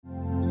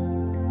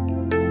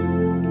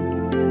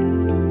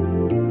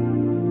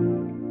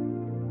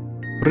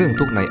เรื่อง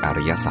ทุกข์ในอ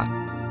ริยสัจ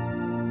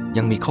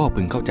ยังมีข้อ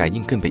พึงเข้าใจ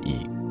ยิ่งขึ้นไป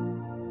อีก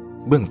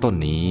เบื้องต้น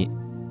นี้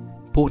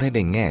พูดให้ไ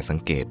ด้แง่สัง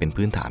เกตเป็น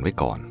พื้นฐานไว้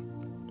ก่อน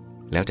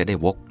แล้วจะได้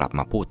วกกลับม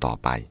าพูดต่อ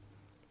ไป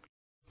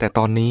แต่ต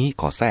อนนี้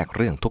ขอแทรกเ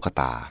รื่องทุกข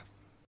ตา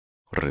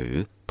หรือ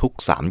ทุกข์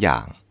สามอย่า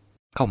ง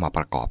เข้ามาป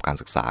ระกอบการ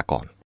ศึกษาก่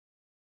อน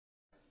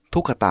ทุ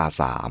กขตา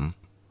สาม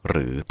ห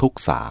รือทุกข์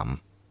สาม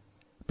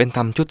เป็นธร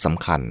รมชุดส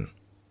ำคัญ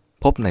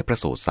พบในพระ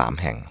สูตร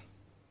3แห่ง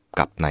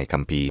กับในคั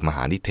มภีร์มห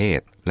านิเท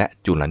ศและ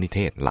จุลนิเท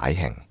ศหลาย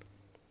แห่ง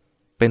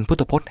เป็นพุท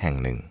ธพจน์แห่ง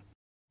หนึ่ง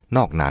น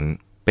อกนั้น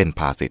เป็นภ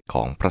าษิตข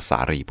องพระสา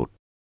รีบุตร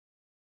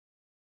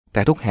แ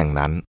ต่ทุกแห่ง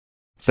นั้น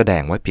แสด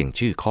งไว้เพียง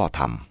ชื่อข้อธ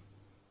รรม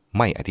ไ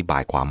ม่อธิบา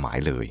ยความหมาย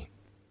เลย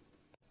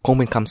คง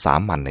เป็นคำสา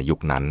มัญในยุค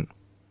นั้น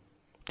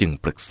จึง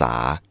ปรึกษา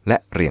และ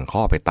เรียงข้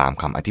อไปตาม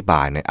คำอธิบ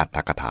ายในอรรถ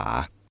กถา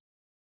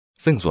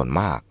ซึ่งส่วน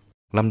มาก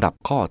ลำดับ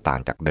ข้อต่า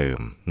งจากเดิม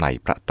ใน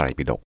พระไตร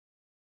ปิฎก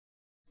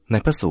ใน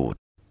พระสูตร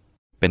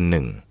เป็น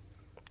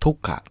 1. ทุก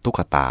ขทุก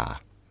ขตา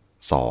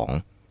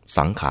 2.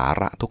 สังขา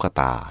รทุกข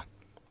ตา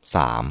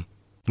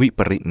 3. วิป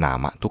ริณา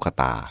มทุกข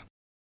ตา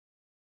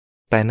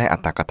แต่ในอร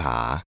รถกถา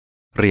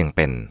เรียงเ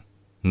ป็น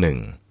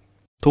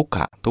 1. ทุกข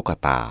ทุกข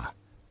ตา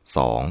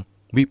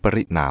 2. วิป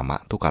ริณาม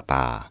ทุกขต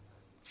า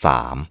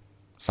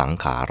 3. สัง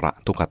ขาร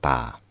ทุกขตา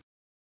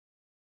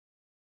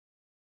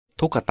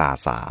ทุกขตา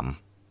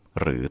3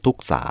หรือทุก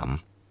ข์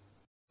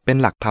3เป็น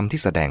หลักธรรมที่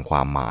แสดงคว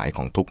ามหมายข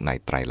องทุกข์ใน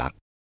ไตรลักษณ์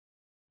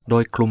โด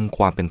ยคลุมค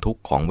วามเป็นทุก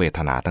ข์ของเวท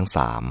นาทั้ง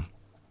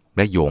3แ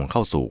ละโยงเข้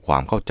าสู่ควา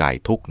มเข้าใจ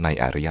ทุกข์ใน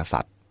อริยสั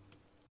จ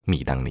มี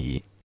ดังนี้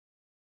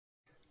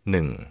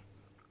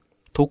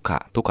 1. ทุกข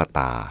ทุกขต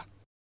า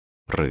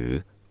หรือ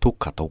ทุก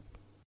ขทุกข์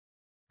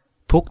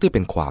ทุกข์ที่เป็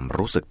นความ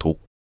รู้สึกทุก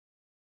ข์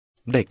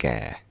ได้แก่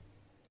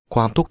คว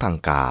ามทุกข์ทาง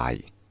กาย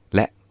แล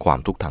ะความ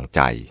ทุกข์ทางใ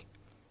จ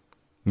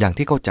อย่าง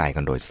ที่เข้าใจกั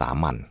นโดยสา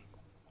มัญ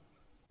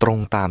ตรง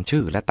ตาม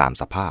ชื่อและตาม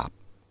สภาพ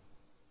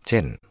เ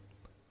ช่น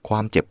ควา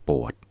มเจ็บป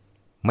วด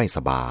ไม่ส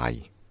บาย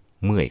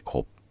เมื่อยข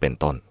บเป็น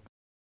ต้น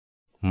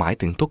หมาย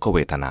ถึงทุกขเว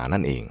ทนานั่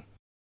นเอง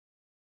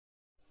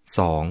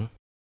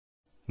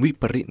 2. วิ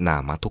ปริณา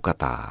มทุกข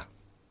ตา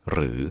ห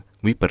รือ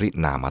วิปริ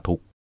ณามทุก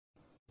ข์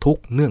ทุก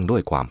ข์เนื่องด้ว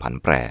ยความผัน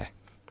แปร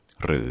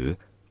หรือ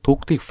ทุก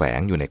ข์ที่แฝ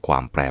งอยู่ในควา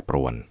มแปรปร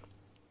วน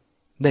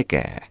ได้แ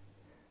ก่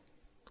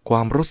คว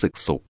ามรู้สึก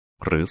สุข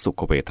หรือสุ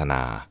ขเวทน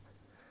า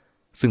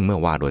ซึ่งเมื่อ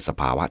ว่าโดยส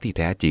ภาวะที่แ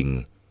ท้จริง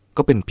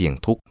ก็เป็นเพียง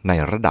ทุกข์ใน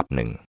ระดับห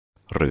นึ่ง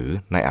หรือ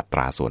ในอัต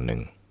ราส่วนหนึ่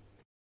ง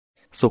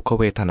สุข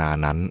เวทนา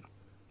นั้น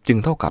จึง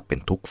เท่ากับเป็น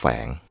ทุกข์แฝ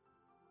ง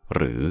ห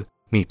รือ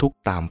มีทุกข์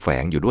ตามแฝ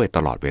งอยู่ด้วยต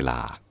ลอดเวลา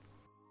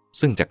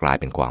ซึ่งจะกลาย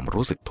เป็นความ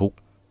รู้สึกทุกข์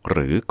ห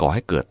รือก่อใ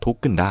ห้เกิดทุกข์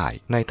ขึ้นได้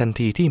ในทัน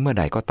ทีที่เมื่อ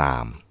ใดก็ตา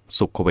ม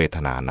สุขเวท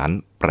นานั้น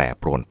แปร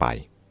ปรวนไป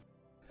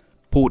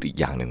พูดอีก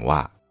อย่างหนึ่งว่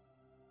า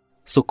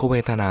สุขเว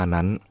ทนา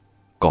นั้น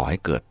ก่อให้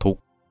เกิดทุก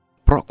ข์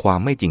เพราะความ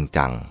ไม่จริง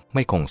จังไ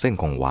ม่คงเส้น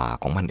คงวา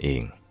ของมันเอ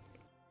ง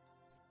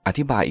อ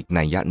ธิบายอีก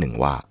นัยยะหนึ่ง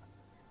ว่า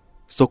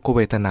สุขเว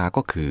ทนา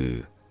ก็คือ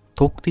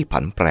ทุกข์ที่ผั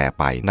นแปร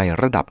ไปใน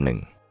ระดับหนึ่ง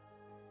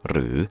ห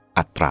รือ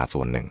อัตราส่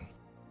วนหนึ่ง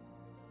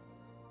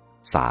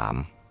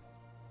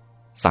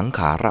 3. สังข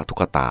ารทุก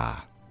ขตา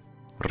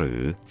หรื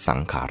อสัง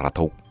ขาร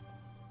ทุกข์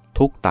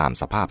ทุกข์ตาม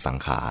สภาพสัง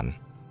ขาร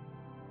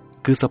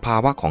คือสภา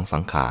วะของสั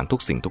งขารทุ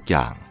กสิ่งทุกอ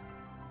ย่าง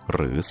ห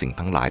รือสิ่ง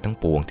ทั้งหลายทั้ง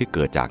ปวงที่เ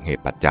กิดจากเห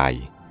ตุปัจจัย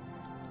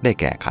ได้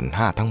แก่ขันธ์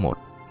5ทั้งหมด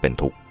เป็น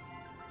ทุกข์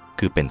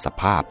คือเป็นส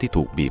ภาพที่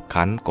ถูกบีบ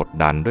คั้นกด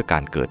ดันด้วยกา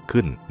รเกิด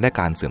ขึ้นและ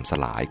การเสื่อมส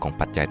ลายของ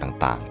ปัจจัย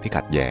ต่างๆที่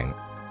ขัดแย้ง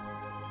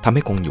ทำใ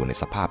ห้คงอยู่ใน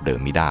สภาพเดิ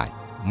มมิได้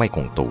ไม่ค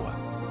งตัว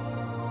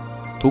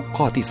ทุกข์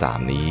ข้อที่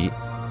3นี้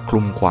คลุ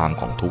มความ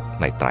ของทุกข์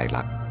ในไตร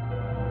ลักษณ์